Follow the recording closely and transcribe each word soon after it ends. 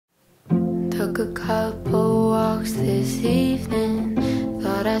Took a couple walks this evening.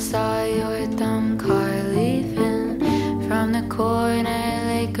 Thought I saw your dumb car leaving from the corner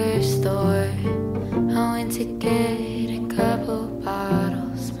liquor store. I went to get a couple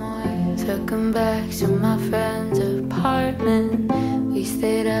bottles more. Took 'em back to my friend's apartment. We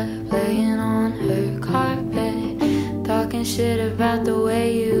stayed up laying on her carpet, talking shit about the way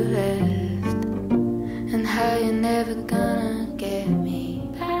you left and how you're never gonna get me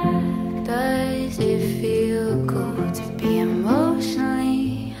back. Does it feel cool to be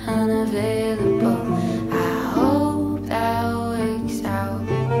emotionally unavailable? I hope that works out.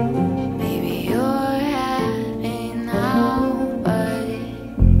 Maybe you're happy now, but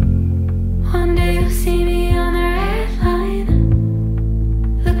one day you'll see me on the red line,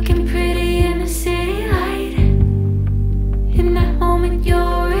 looking pretty in the city light. In that moment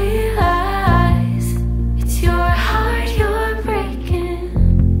you'll realize it's your heart you're breaking.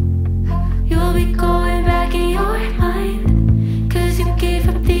 You'll be going back in your mind, 'cause you gave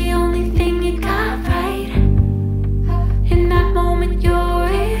up the only thing you got right. In that moment you'll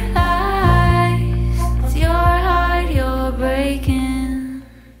realize it's your heart you're breaking.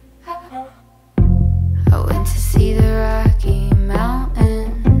 I went to see the Rocky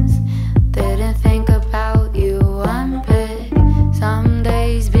Mountains, didn't think about you one bit. Some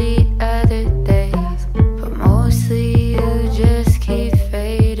days beat other days, but mostly you just keep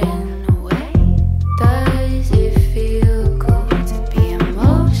fading away. Does it feel cool to be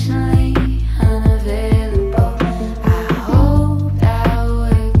emotionally unavailable? I hope that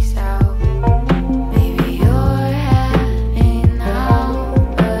works out. Maybe you're happy now,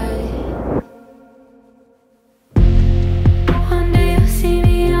 but one day you'll see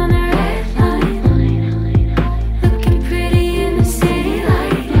me on the red line, looking pretty in the city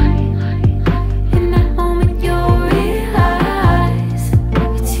light. In that moment you'll realize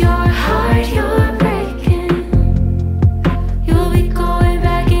it's your heart you're breaking. You'll be going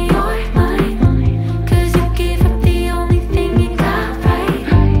back in your mind, 'cause you gave up the only thing you got right.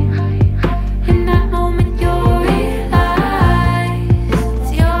 In that moment you'll realize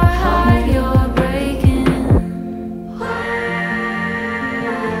it's your heart you're breaking.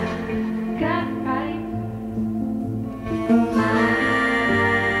 Got right.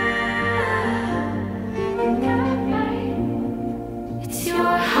 Got right. It's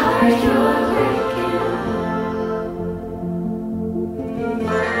your heart you're